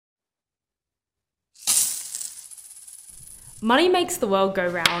Money makes the world go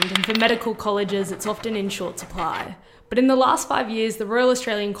round, and for medical colleges it's often in short supply. But in the last 5 years, the Royal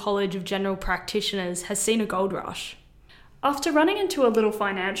Australian College of General Practitioners has seen a gold rush. After running into a little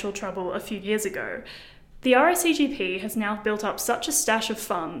financial trouble a few years ago, the RACGP has now built up such a stash of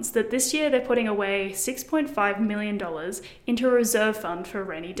funds that this year they're putting away $6.5 million into a reserve fund for a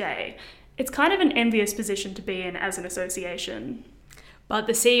rainy day. It's kind of an envious position to be in as an association. But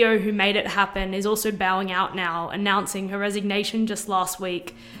the CEO who made it happen is also bowing out now, announcing her resignation just last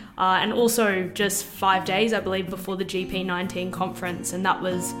week, and also just 5 days, I believe, before the GP19 conference, and that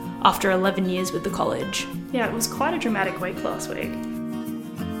was after 11 years with the college. Yeah, it was quite a dramatic week last week.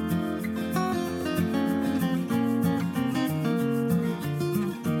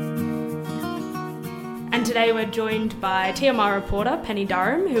 And today we're joined by TMR reporter Penny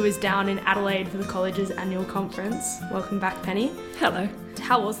Durham, who is down in Adelaide for the college's annual conference. Welcome back, Penny. Hello.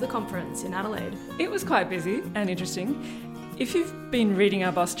 How was the conference in Adelaide? It was quite busy and interesting. If you've been reading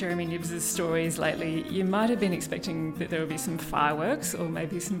our boss Jeremy Nibbs' stories lately, you might have been expecting that there would be some fireworks or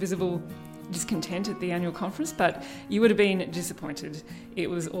maybe some visible discontent at the annual conference, but you would have been disappointed. It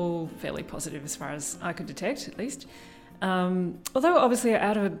was all fairly positive as far as I could detect, at least. Although obviously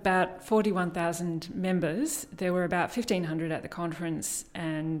out of about 41,000 members, there were about 1,500 at the conference,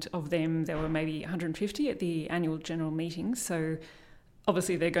 and of them there were maybe 150 at the annual general meeting, so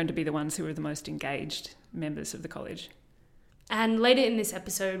obviously they're going to be the ones who are the most engaged members of the college. And later in this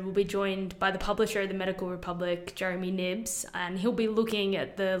episode, we'll be joined by the publisher of the Medical Republic, Jeremy Nibbs, and he'll be looking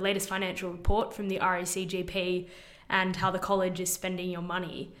at the latest financial report from the RACGP and how the college is spending your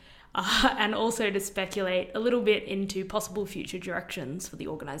money, and also to speculate a little bit into possible future directions for the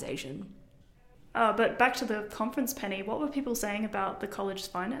organisation. But back to the conference, Penny, what were people saying about the college's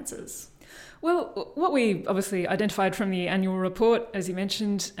finances? Well, what we obviously identified from the annual report, as you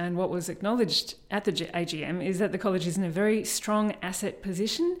mentioned, and what was acknowledged at the AGM is that the college is in a very strong asset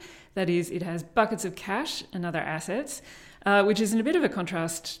position. That is, it has buckets of cash and other assets, which is in a bit of a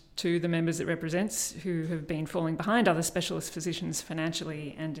contrast to the members it represents, who have been falling behind other specialist physicians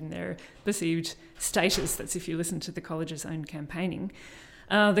financially and in their perceived status. That's if you listen to the college's own campaigning.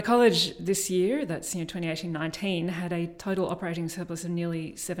 The college this year, that's 2018-19, had a total operating surplus of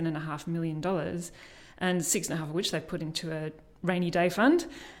nearly $7.5 million, and $6.5 of which they've put into a rainy day fund,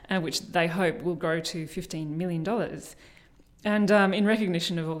 which they hope will grow to $15 million. And in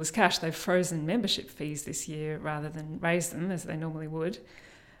recognition of all this cash, they've frozen membership fees this year rather than raise them as they normally would.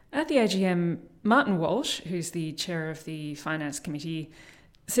 At the AGM, Martin Walsh, who's the chair of the Finance Committee,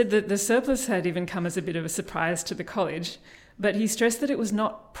 said that the surplus had even come as a bit of a surprise to the college, but he stressed that it was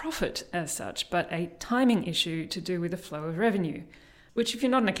not profit as such, but a timing issue to do with the flow of revenue, which, if you're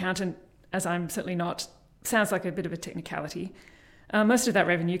not an accountant, as I'm certainly not, sounds like a bit of a technicality. Most of that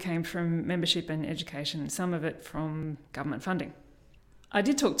revenue came from membership and education, some of it from government funding. I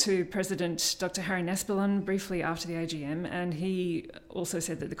did talk to President Dr. Harry Nespelon briefly after the AGM, and he also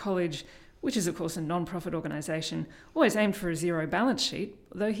said that the college, which is of course a non-profit organisation, always aimed for a zero balance sheet,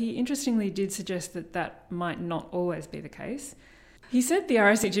 though he interestingly did suggest that that might not always be the case. He said the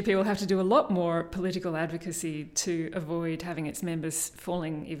RACGP will have to do a lot more political advocacy to avoid having its members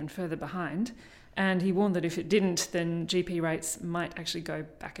falling even further behind, and he warned that if it didn't, then GP rates might actually go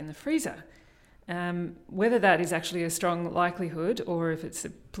back in the freezer. Whether that is actually a strong likelihood or if it's a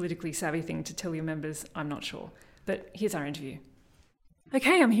politically savvy thing to tell your members, I'm not sure. But here's our interview.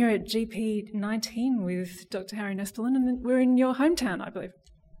 Okay, I'm here at GP19 with Dr. Harry Nespelon, and we're in your hometown, I believe.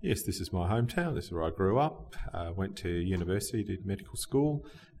 Yes, this is my hometown. This is where I grew up, went to university, did medical school,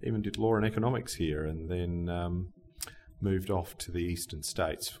 even did law and economics here, and then moved off to the eastern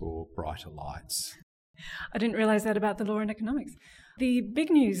states for brighter lights. I didn't realise that about the law and economics. The big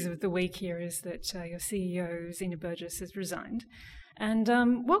news of the week here is that your CEO, Zena Burgess, has resigned. And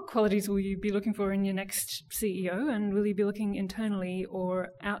what qualities will you be looking for in your next CEO, and will you be looking internally or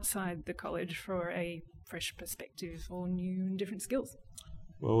outside the college for a fresh perspective or new and different skills?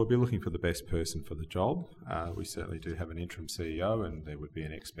 Well, we'll be looking for the best person for the job. We certainly do have an interim CEO, and there would be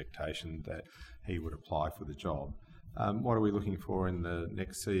an expectation that he would apply for the job. What are we looking for in the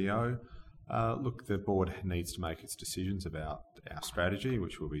next CEO? Look, the board needs to make its decisions about our strategy,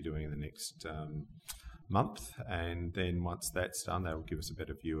 which we'll be doing in the next month, and then once that's done, that will give us a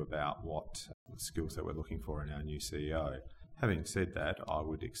better view about what skills that we're looking for in our new CEO. Having said that, I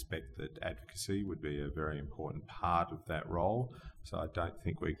would expect that advocacy would be a very important part of that role, so I don't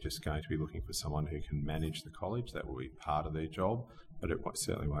think we're just going to be looking for someone who can manage the college. That will be part of their job, but it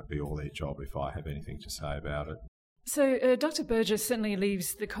certainly won't be all their job if I have anything to say about it. So Dr. Burgess certainly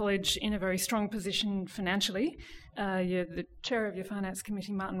leaves the college in a very strong position financially. The chair of your finance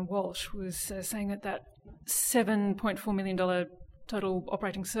committee, Martin Walsh, was saying that $7.4 million total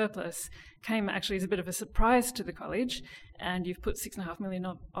operating surplus came actually as a bit of a surprise to the college, and you've put $6.5 million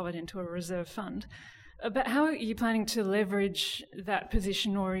of it into a reserve fund. But how are you planning to leverage that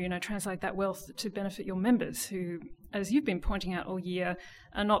position or, translate that wealth to benefit your members who, as you've been pointing out all year,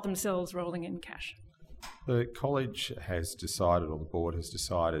 are not themselves rolling in cash? The college has decided, or the board has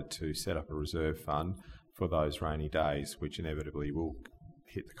decided, to set up a reserve fund for those rainy days, which inevitably will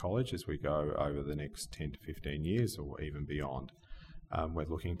hit the college as we go over the next 10 to 15 years or even beyond. We're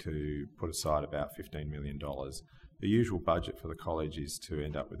looking to put aside about $15 million. The usual budget for the college is to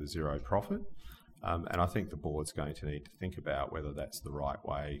end up with a zero profit, and I think the board's going to need to think about whether that's the right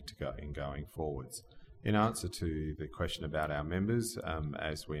way to go in going forwards. In answer to the question about our members,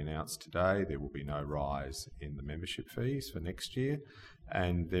 as we announced today, there will be no rise in the membership fees for next year,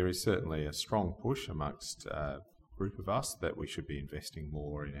 and there is certainly a strong push amongst a group of us that we should be investing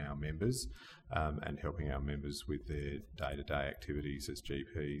more in our members and helping our members with their day-to-day activities as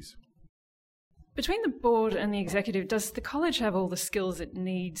GPs. Between the board and the executive, does the college have all the skills it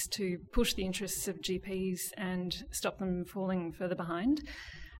needs to push the interests of GPs and stop them falling further behind?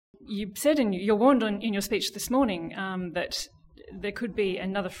 You said you're warned in your speech this morning that there could be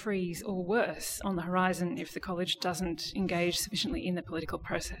another freeze or worse on the horizon if the college doesn't engage sufficiently in the political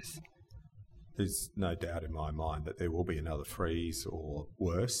process. There's no doubt in my mind that there will be another freeze or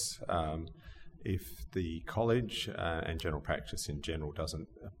worse if the college and general practice in general doesn't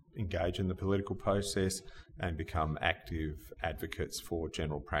engage in the political process and become active advocates for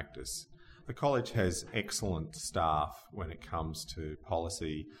general practice. The college has excellent staff when it comes to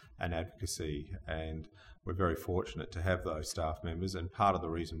policy and advocacy, and we're very fortunate to have those staff members, and part of the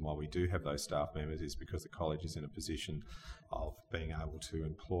reason why we do have those staff members is because the college is in a position of being able to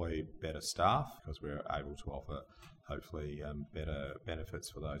employ better staff because we're able to offer hopefully better benefits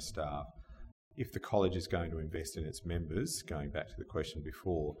for those staff. If the college is going to invest in its members, going back to the question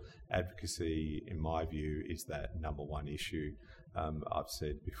before, advocacy, in my view, is that number one issue. I've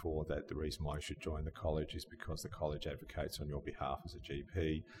said before that the reason why you should join the college is because the college advocates on your behalf as a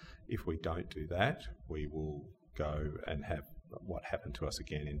GP. If we don't do that, we will go and have what happened to us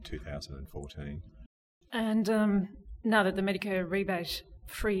again in 2014. And now that the Medicare rebate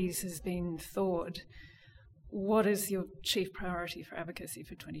freeze has been thawed, what is your chief priority for advocacy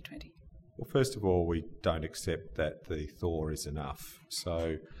for 2020? Well, first of all, we don't accept that the thaw is enough.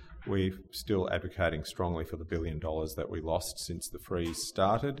 So we're still advocating strongly for the $1 billion that we lost since the freeze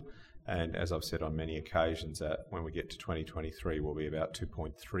started. And as I've said on many occasions, that when we get to 2023, we'll be about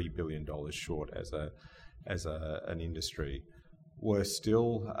 $2.3 billion short as an industry. Worse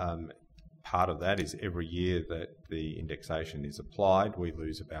still, part of that is every year that the indexation is applied, we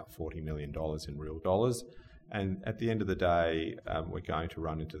lose about $40 million in real dollars. And at the end of the day, we're going to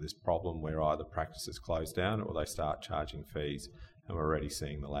run into this problem where either practices close down or they start charging fees, and we're already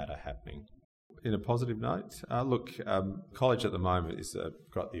seeing the latter happening. In a positive note, college at the moment has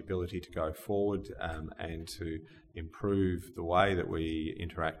got the ability to go forward and to improve the way that we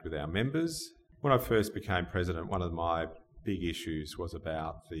interact with our members. When I first became president, one of my big issues was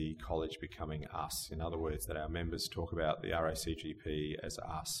about the college becoming us. In other words, that our members talk about the RACGP as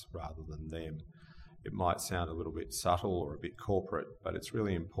us rather than them. It might sound a little bit subtle or a bit corporate, but it's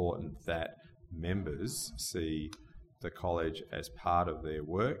really important that members see the college as part of their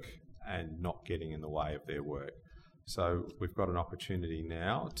work and not getting in the way of their work. So we've got an opportunity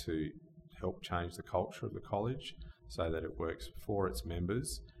now to help change the culture of the college so that it works for its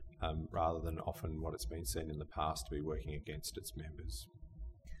members rather than often what it's been seen in the past to be working against its members.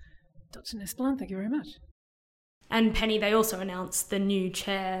 Dr. Nespelon, thank you very much. And Penny, they also announced the new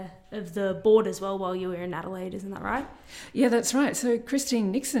chair of the board as well while you were in Adelaide, isn't that right? Yeah, that's right. So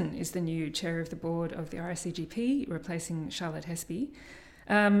Christine Nixon is the new chair of the board of the RACGP, replacing Charlotte Hespy.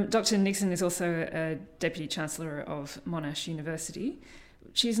 Dr. Nixon is also a Deputy Chancellor of Monash University.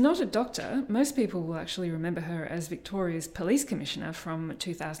 She's not a doctor. Most people will actually remember her as Victoria's Police Commissioner from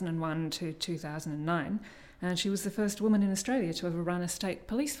 2001 to 2009. And she was the first woman in Australia to ever run a state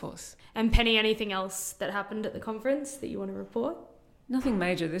police force. And Penny, anything else that happened at the conference that you want to report? Nothing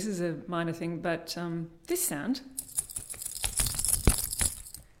major. This is a minor thing, but this sound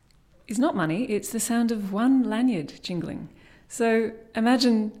is not money. It's the sound of one lanyard jingling. So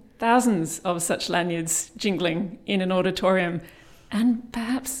imagine thousands of such lanyards jingling in an auditorium, and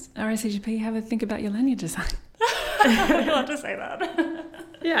perhaps RACGP have a think about your lanyard design. You'll have to say that.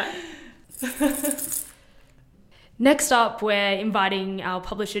 Yeah. Next up, we're inviting our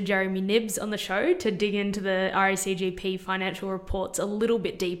publisher Jeremy Nibbs on the show to dig into the RACGP financial reports a little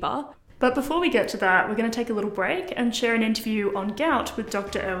bit deeper. But before we get to that, we're going to take a little break and share an interview on gout with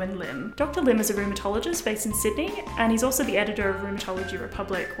Dr. Erwin Lim. Dr. Lim is a rheumatologist based in Sydney, and he's also the editor of Rheumatology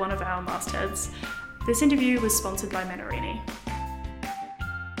Republic, one of our mastheads. This interview was sponsored by Menarini.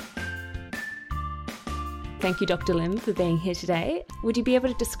 Thank you, Dr. Lim, for being here today. Would you be able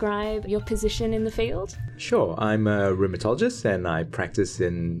to describe your position in the field? Sure. I'm a rheumatologist and I practice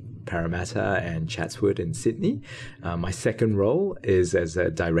in Parramatta and Chatswood in Sydney. My second role is as a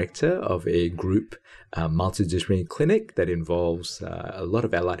director of a group multidisciplinary clinic that involves a lot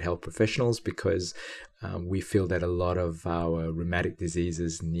of allied health professionals because we feel that a lot of our rheumatic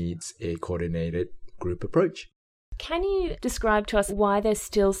diseases needs a coordinated group approach. Can you describe to us why there's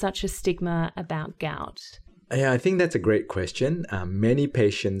still such a stigma about gout? Yeah, I think that's a great question. Many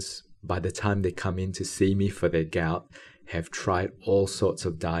patients, by the time they come in to see me for their gout, have tried all sorts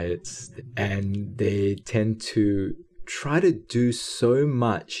of diets and they tend to try to do so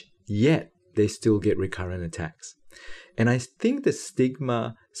much, yet they still get recurrent attacks. And I think the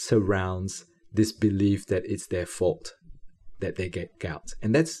stigma surrounds this belief that it's their fault that they get gout.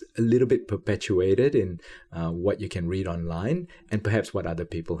 And that's a little bit perpetuated in what you can read online and perhaps what other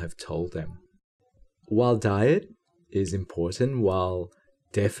people have told them. While diet is important, while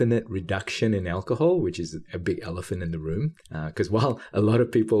definite reduction in alcohol, which is a big elephant in the room, because while a lot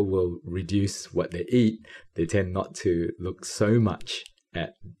of people will reduce what they eat, they tend not to look so much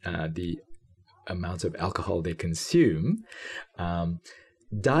at the amount of alcohol they consume.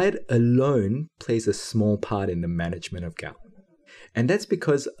 Diet alone plays a small part in the management of gout. And that's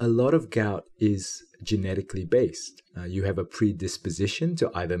because a lot of gout is genetically based. You have a predisposition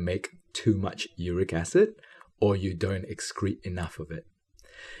to either make too much uric acid or you don't excrete enough of it.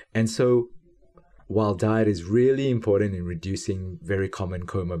 And so while diet is really important in reducing very common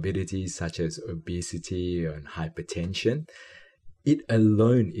comorbidities such as obesity and hypertension, it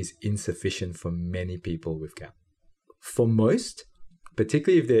alone is insufficient for many people with gout. For most,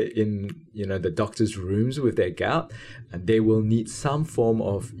 particularly if they're in the doctor's rooms with their gout, they will need some form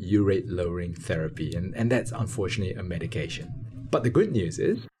of urate lowering therapy, and that's unfortunately a medication. But the good news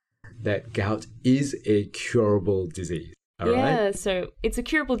is that gout is a curable disease. All right? So it's a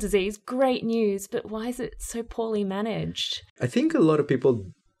curable disease, great news, but why is it so poorly managed? I think a lot of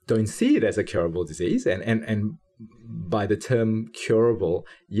people don't see it as a curable disease, and by the term curable,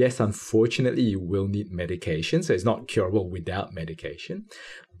 yes, unfortunately, you will need medication. So it's not curable without medication,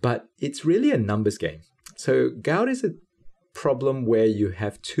 but it's really a numbers game. So gout is a problem where you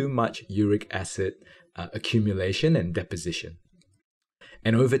have too much uric acid accumulation and deposition.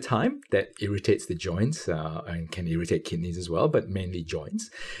 And over time, that irritates the joints and can irritate kidneys as well, but mainly joints.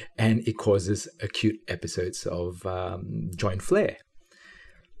 And it causes acute episodes of joint flare.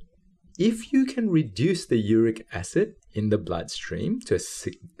 If you can reduce the uric acid in the bloodstream to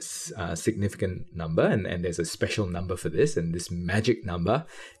a significant number, and there's a special number for this, and this magic number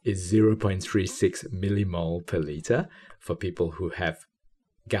is 0.36 millimole per liter for people who have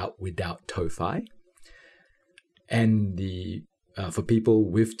gout without tophi. And for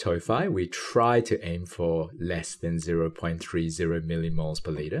people with tophi, we try to aim for less than 0.30 millimoles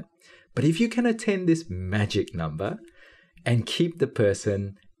per liter. But if you can attain this magic number and keep the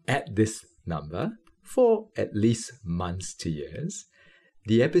person at this number for at least months to years,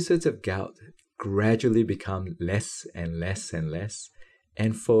 the episodes of gout gradually become less and less and less.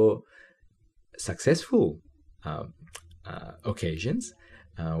 And for successful occasions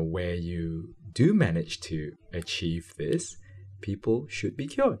where you do manage to achieve this, people should be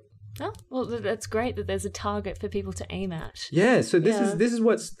cured. Oh, well, that's great that there's a target for people to aim at. Yeah, so this is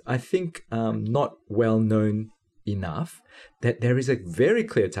what's, I think, not well known enough, that there is a very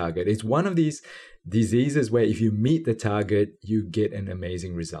clear target. It's one of these diseases where if you meet the target, you get an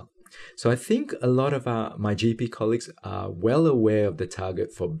amazing result. So I think a lot of my GP colleagues are well aware of the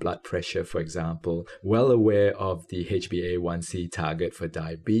target for blood pressure, for example, well aware of the HbA1c target for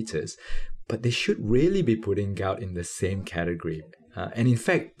diabetes, but they should really be putting gout in the same category. And in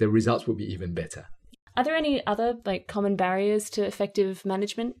fact, the results will be even better. Are there any other common barriers to effective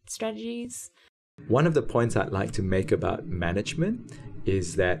management strategies? One of the points I'd like to make about management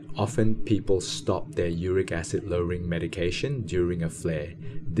is that often people stop their uric acid lowering medication during a flare.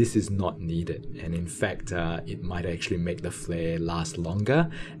 This is not needed, and in fact, it might actually make the flare last longer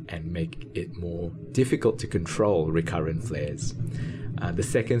and make it more difficult to control recurrent flares. The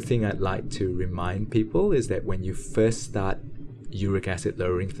second thing I'd like to remind people is that when you first start uric acid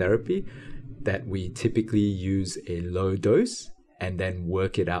lowering therapy, that we typically use a low dose and then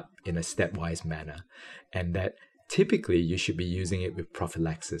work it up in a stepwise manner. And that typically you should be using it with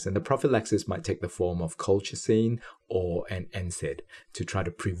prophylaxis. And the prophylaxis might take the form of colchicine or an NSAID to try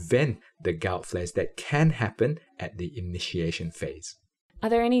to prevent the gout flares that can happen at the initiation phase. Are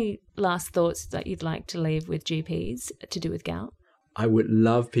there any last thoughts that you'd like to leave with GPs to do with gout? I would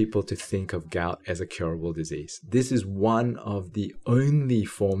love people to think of gout as a curable disease. This is one of the only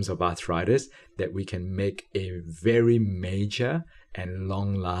forms of arthritis that we can make a very major and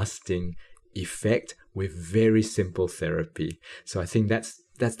long-lasting effect with very simple therapy. So I think that's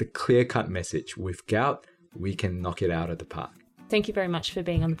the clear-cut message. With gout, we can knock it out of the park. Thank you very much for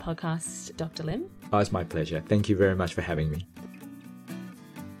being on the podcast, Dr. Lim. Oh, it's my pleasure. Thank you very much for having me.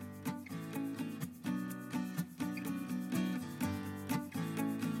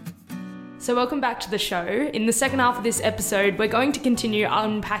 So welcome back to the show. In the second half of this episode, we're going to continue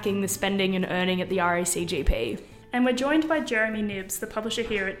unpacking the spending and earning at the RACGP. And we're joined by Jeremy Nibbs, the publisher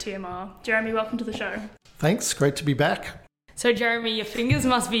here at TMR. Jeremy, welcome to the show. Thanks, great to be back. So Jeremy, your fingers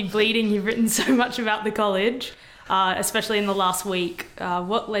must be bleeding. You've written so much about the college, especially in the last week.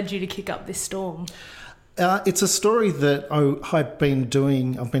 What led you to kick up this storm? It's a story that I've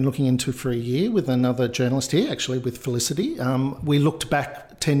been looking into for a year with another journalist here, actually with Felicity. We looked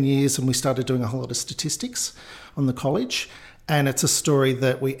back 10 years and we started doing a whole lot of statistics on the college. And it's a story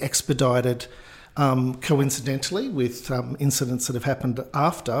that we expedited coincidentally with incidents that have happened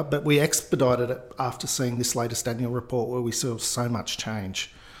after, but we expedited it after seeing this latest annual report where we saw so much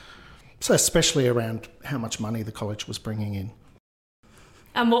change. So especially around how much money the college was bringing in.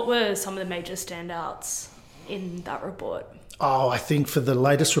 And what were some of the major standouts in that report? Oh, I think for the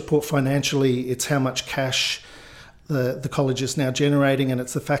latest report financially, it's how much cash the college is now generating, and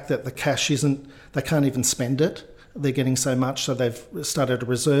it's the fact that the cash they can't even spend it. They're getting so much, so they've started a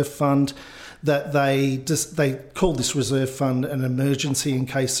reserve fund that they call this reserve fund an emergency in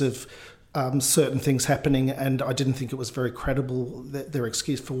case of certain things happening, and I didn't think it was very credible, their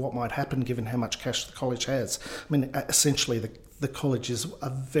excuse for what might happen given how much cash the college has. I mean, essentially the college is a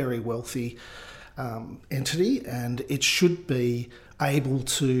very wealthy entity, and it should be able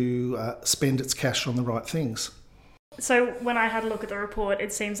to spend its cash on the right things. So when I had a look at the report,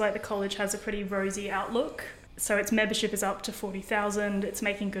 it seems like the college has a pretty rosy outlook. So its membership is up to 40,000. It's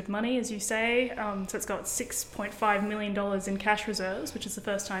making good money, as you say. So it's got $6.5 million in cash reserves, which is the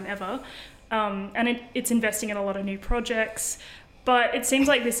first time ever. And it's investing in a lot of new projects. But it seems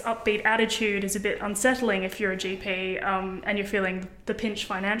like this upbeat attitude is a bit unsettling if you're a GP and you're feeling the pinch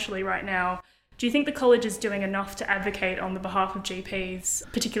financially right now. Do you think the college is doing enough to advocate on the behalf of GPs,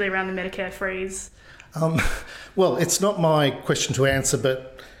 particularly around the Medicare freeze? Well, it's not my question to answer,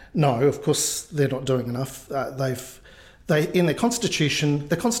 but no, of course they're not doing enough. In their constitution,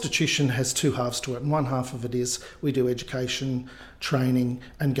 the constitution has two halves to it, and one half of it is we do education, training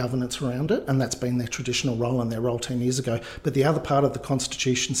and governance around it, and that's been their traditional role and their role 10 years ago. But the other part of the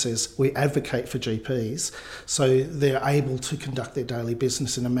constitution says we advocate for GPs so they're able to conduct their daily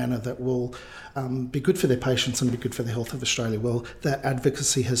business in a manner that will be good for their patients and be good for the health of Australia. Well, that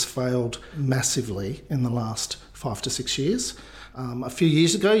advocacy has failed massively in the last 5 to 6 years. A few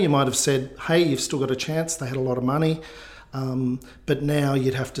years ago, you might have said, hey, you've still got a chance. They had a lot of money. But now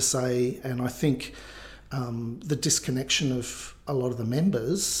you'd have to say, and I think the disconnection of a lot of the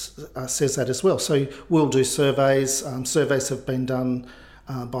members says that as well. So we'll do surveys. Surveys have been done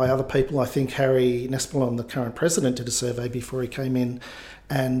by other people. I think Harry Nespelon, the current president, did a survey before he came in,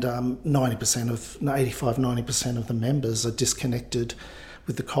 and 85-90% of the members are disconnected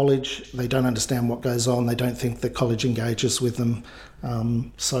with the college. They don't understand what goes on. They don't think the college engages with them.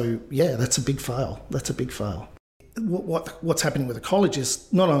 So yeah, that's a big fail. What's happening with the college is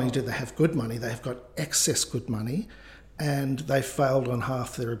not only do they have good money, they've got excess good money, and they've failed on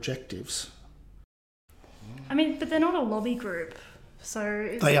half their objectives. I mean, but they're not a lobby group.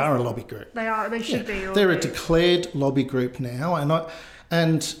 So they are a lobby group. They should be. They're a declared lobby group now,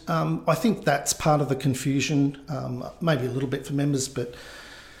 and I think that's part of the confusion, maybe a little bit for members, but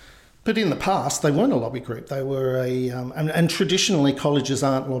in the past they weren't a lobby group. They were and traditionally colleges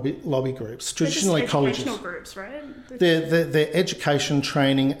aren't lobby groups. Traditionally, they're just educational groups, right? They're education,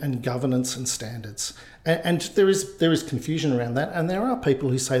 training, and governance and standards. And there is confusion around that, and there are people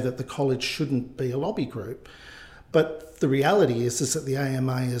who say that the college shouldn't be a lobby group. But the reality is that the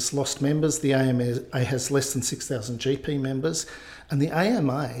AMA has lost members. The AMA has less than 6,000 GP members, and the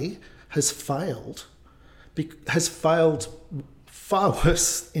AMA has failed far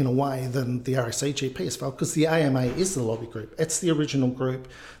worse in a way than the RACGP has failed, because the AMA is the lobby group. It's the original group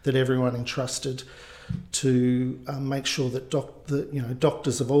that everyone entrusted to make sure that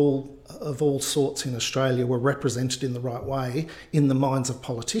doctors of all sorts in Australia were represented in the right way in the minds of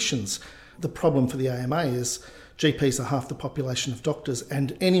politicians. The problem for the AMA is GPs are half the population of doctors,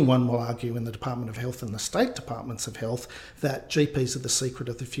 and anyone will argue in the Department of Health and the state departments of health that GPs are the secret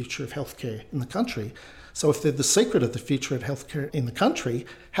of the future of healthcare in the country. So if they're the secret of the future of healthcare in the country,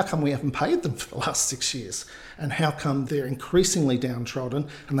 how come we haven't paid them for the last 6 years? And how come they're increasingly downtrodden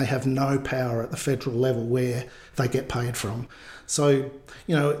and they have no power at the federal level where they get paid from? So,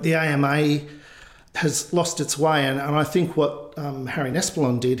 the AMA has lost its way, and I think what Harry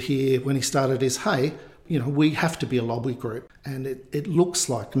Nespelon did here when he started is, hey, we have to be a lobby group, and it looks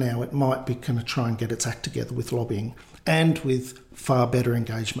like now it might be going to try and get its act together with lobbying and with far better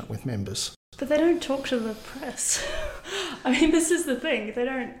engagement with members. But they don't talk to the press. I mean, this is the thing. They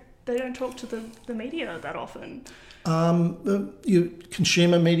don't talk to the media that often.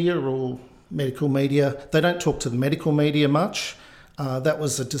 Consumer media or medical media, they don't talk to the medical media much. That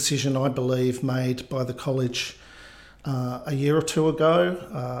was a decision, I believe, made by the college a year or two ago.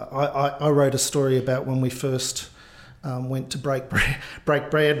 I wrote a story about when we first went to break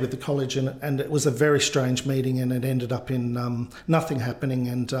bread with the college, and it was a very strange meeting, and it ended up in nothing happening.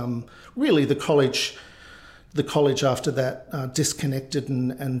 And really, the college after that disconnected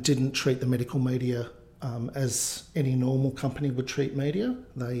and didn't treat the medical media as any normal company would treat media.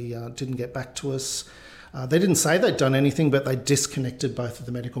 They didn't get back to us. They didn't say they'd done anything, but they disconnected both of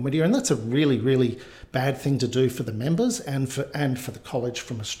the medical media, and that's a really, really bad thing to do for the members and for the college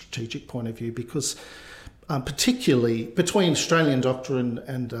from a strategic point of view, because particularly between Australian Doctor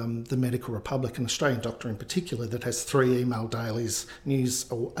and the Medical Republic, and Australian Doctor in particular, that has 3 email dailies news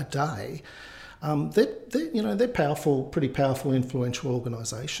a day, they're powerful, pretty powerful, influential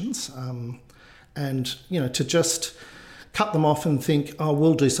organisations, and to just cut them off and think, oh,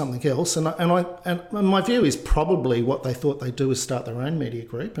 we'll do something else. And my view is probably what they thought they'd do is start their own media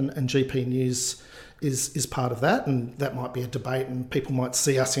group, and GP News is part of that, and that might be a debate, and people might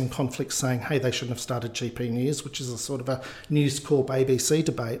see us in conflict saying, hey, they shouldn't have started GP News, which is a sort of a News Corp ABC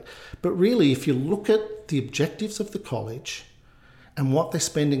debate. But really, if you look at the objectives of the college and what they're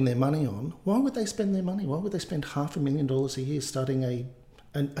spending their money on, why would they spend their money? Why would they spend $500,000 a year starting a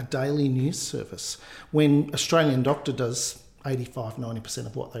daily news service when Australian Doctor does 85-90%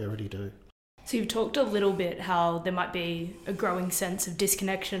 of what they already do? So you've talked a little bit how there might be a growing sense of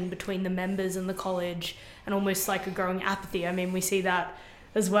disconnection between the members and the college, and almost like a growing apathy. I mean, we see that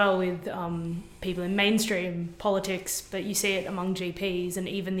as well with people in mainstream politics, but you see it among GPs, and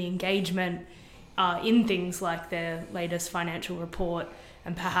even the engagement in things like their latest financial report,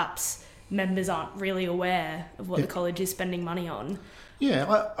 and perhaps members aren't really aware of what the college is spending money on.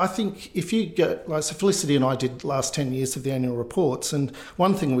 Yeah, I think if you go, so Felicity and I did the last 10 years of the annual reports, and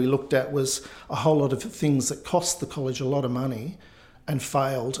one thing we looked at was a whole lot of things that cost the college a lot of money and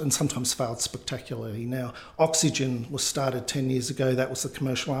failed, and sometimes failed spectacularly. Now, Oxygen was started 10 years ago. That was the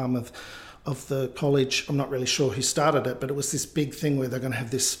commercial arm of the college. I'm not really sure who started it, but it was this big thing where they're going to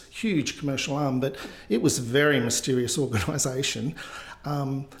have this huge commercial arm, but it was a very mysterious organisation,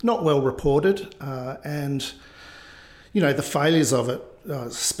 not well reported, and the failures of it,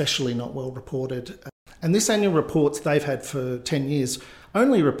 especially not well reported. And this annual report they've had for 10 years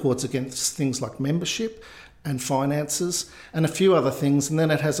only reports against things like membership and finances and a few other things, and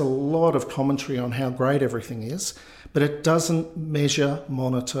then it has a lot of commentary on how great everything is, but it doesn't measure,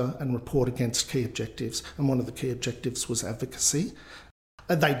 monitor and report against key objectives, and one of the key objectives was advocacy.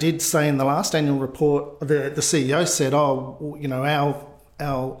 They did say in the last annual report, the CEO said, our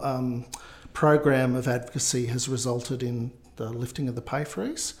program of advocacy has resulted in the lifting of the pay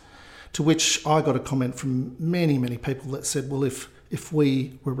freeze, to which I got a comment from many, many people that said, well, if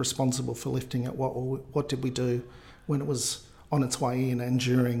we were responsible for lifting it, what did we do when it was on its way in and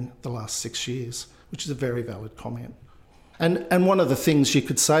during the last 6 years, which is a very valid comment. And one of the things you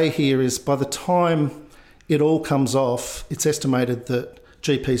could say here is by the time it all comes off, it's estimated that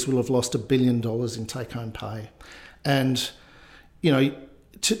GPs will have lost $1 billion in take-home pay. And,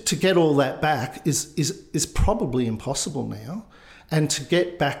 to get all that back is probably impossible now, and to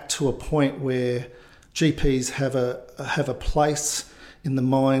get back to a point where GPs have a place in the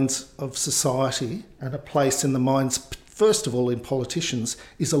minds of society and a place in the minds, first of all, in politicians,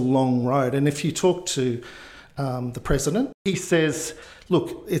 is a long road. And if you talk to the president, he says,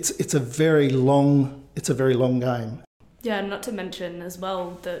 "Look, it's a very long game." Yeah, not to mention as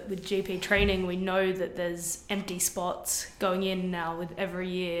well that with GP training, we know that there's empty spots going in now with every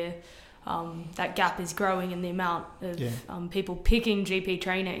year. That gap is growing in the amount of people picking GP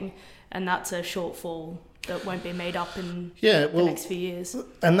training, and that's a shortfall that won't be made up in the next few years.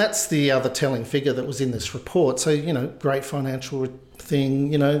 And that's the other telling figure that was in this report. So, great financial thing,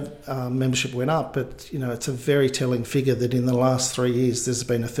 membership went up, but, it's a very telling figure that in the last 3 years there's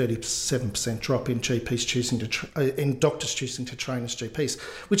been a 37% drop in GPs in doctors choosing to train as GPs,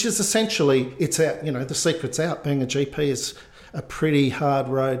 which is essentially, it's out, the secret's out. Being a GP is a pretty hard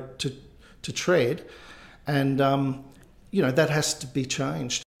road to tread, and, that has to be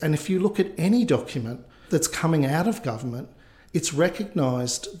changed. And if you look at any document that's coming out of government, it's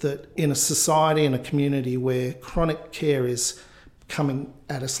recognised that in a society and a community where chronic care is coming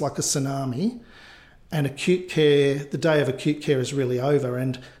at us like a tsunami, and acute care, the day of acute care is really over,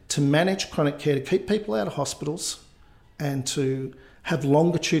 and to manage chronic care, to keep people out of hospitals and to have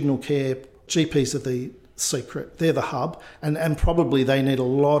longitudinal care, GPs are the secret, they're the hub, and probably they need a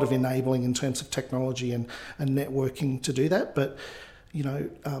lot of enabling in terms of technology and networking to do that. But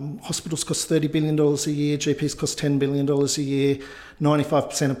hospitals cost $30 billion a year, GPs cost $10 billion a year,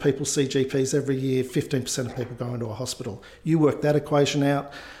 95% of people see GPs every year, 15% of people go into a hospital. You work that equation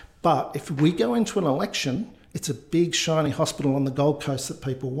out. But if we go into an election, it's a big, shiny hospital on the Gold Coast that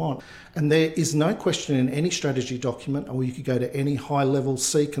people want. And there is no question in any strategy document, or you could go to any high-level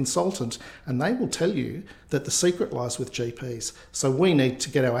C consultant, and they will tell you that the secret lies with GPs. So we need to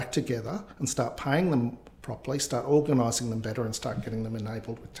get our act together and start paying them properly, start organising them better, and start getting them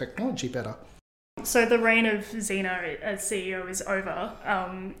enabled with technology better. So the reign of Zena as CEO is over,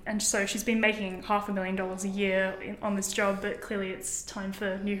 and so she's been making $500,000 a year on this job, but clearly it's time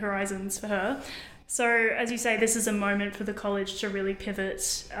for new horizons for her. So as you say, this is a moment for the college to really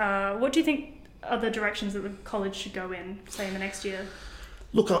pivot. What do you think are the directions that the college should go in, say, in the next year?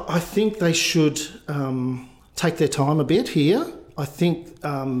 Look, I think they should take their time a bit here. I think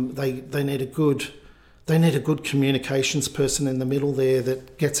they need a good communications person in the middle there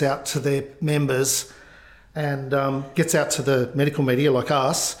that gets out to their members and gets out to the medical media like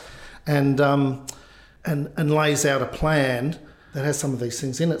us and lays out a plan that has some of these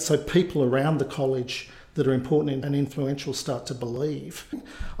things in it, so people around the college that are important and influential start to believe.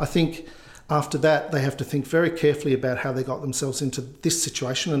 I think after that, they have to think very carefully about how they got themselves into this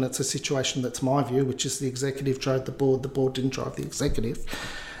situation, and it's a situation that's my view, which is the executive drove the board didn't drive the executive,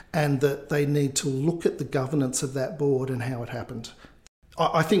 and that they need to look at the governance of that board and how it happened.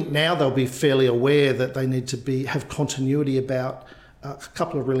 I think now they'll be fairly aware that they need to have continuity about a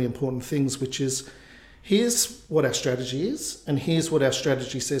couple of really important things, which is, here's what our strategy is, and here's what our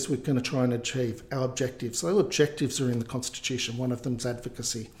strategy says we're going to try and achieve, our objectives. Those objectives are in the Constitution. One of them's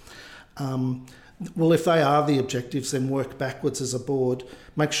advocacy. Well, if they are the objectives, then work backwards as a board.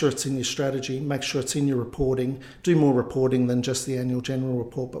 Make sure it's in your strategy. Make sure it's in your reporting. Do more reporting than just the annual general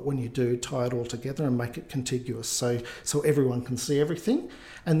report, but when you do, tie it all together and make it contiguous so everyone can see everything.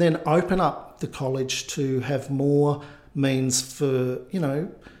 And then open up the college to have more means for,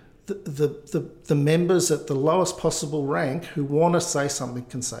 the members at the lowest possible rank who want to say something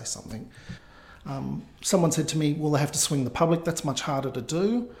can say something. Someone said to me, well, they have to swing the public. That's much harder to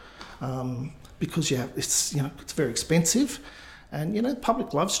do because it's very expensive. And, the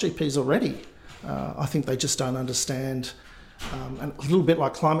public loves GPs already. I think they just don't understand. And a little bit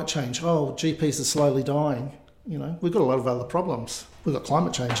like climate change. Oh, GPs are slowly dying. We've got a lot of other problems. We've got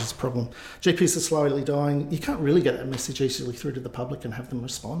climate change as a problem. GPs are slowly dying. You can't really get that message easily through to the public and have them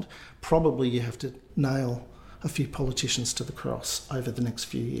respond. Probably you have to nail a few politicians to the cross over the next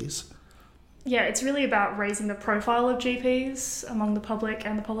few years. Yeah, it's really about raising the profile of GPs among the public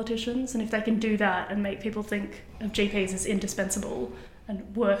and the politicians. And if they can do that and make people think of GPs as indispensable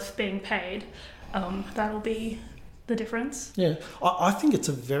and worth being paid, that'll be the difference. Yeah, I think it's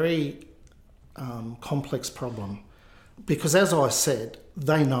a very complex problem because, as I said,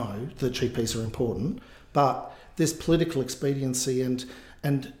 they know that GPs are important, but there's political expediency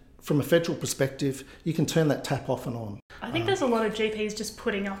and from a federal perspective, you can turn that tap off and on. I think there's a lot of GPs just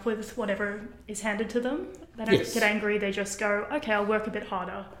putting up with whatever is handed to them. They don't get angry, they just go, okay, I'll work a bit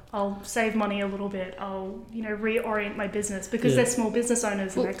harder. I'll save money a little bit. I'll, reorient my business because they're small business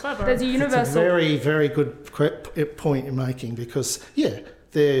owners and they're clever. There's a universal... It's a very, very good point you're making because,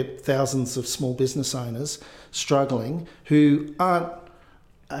 there are thousands of small business owners struggling who aren't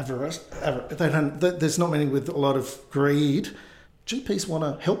avarice. There's not many with a lot of greed. GPs want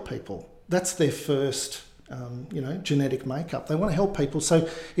to help people. That's their first, genetic makeup. They want to help people, so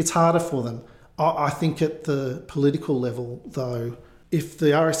it's harder for them. I think at the political level, though, if the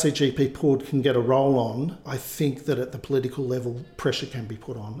RACGP board can get a roll on, I think that at the political level, pressure can be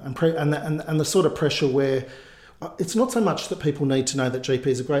put on, and the sort of pressure where it's not so much that people need to know that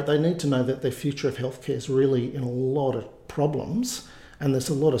GPs are great. They need to know that their future of healthcare is really in a lot of problems, and there's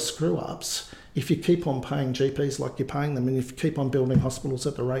a lot of screw ups. if you keep on paying GPs like you're paying them, and if you keep on building hospitals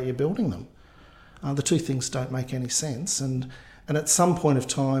at the rate you're building them. The two things don't make any sense. And at some point of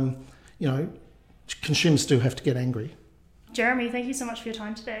time, consumers do have to get angry. Jeremy, thank you so much for your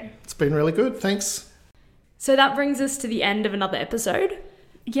time today. It's been really good. Thanks. So that brings us to the end of another episode.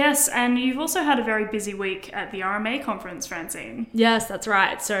 Yes, and you've also had a very busy week at the RMA conference, Francine. Yes, that's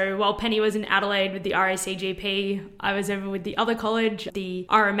right. So while Penny was in Adelaide with the RACGP, I was over with the other college, the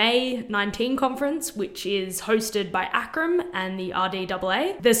RMA 19 conference, which is hosted by ACRM and the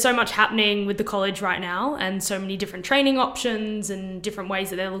RDAA. There's so much happening with the college right now and so many different training options and different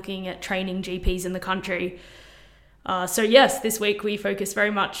ways that they're looking at training GPs in the country. So yes, this week we focus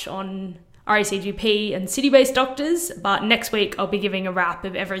very much on RACGP and city-based doctors, but next week I'll be giving a wrap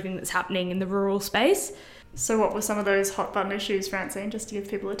of everything that's happening in the rural space. So what were some of those hot button issues, Francine, just to give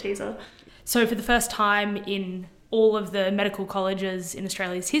people a teaser? So for the first time in all of the medical colleges in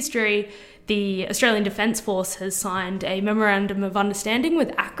Australia's history, the Australian Defence Force has signed a Memorandum of Understanding with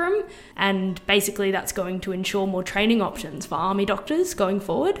ACRM, and basically that's going to ensure more training options for army doctors going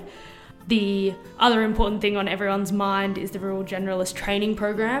forward. The other important thing on everyone's mind is the Rural Generalist Training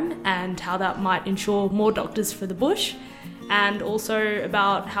Program and how that might ensure more doctors for the bush, and also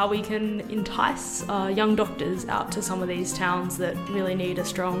about how we can entice young doctors out to some of these towns that really need a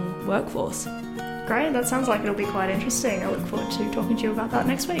strong workforce. Great, that sounds like it'll be quite interesting. I look forward to talking to you about that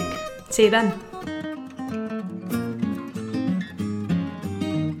next week. See you then.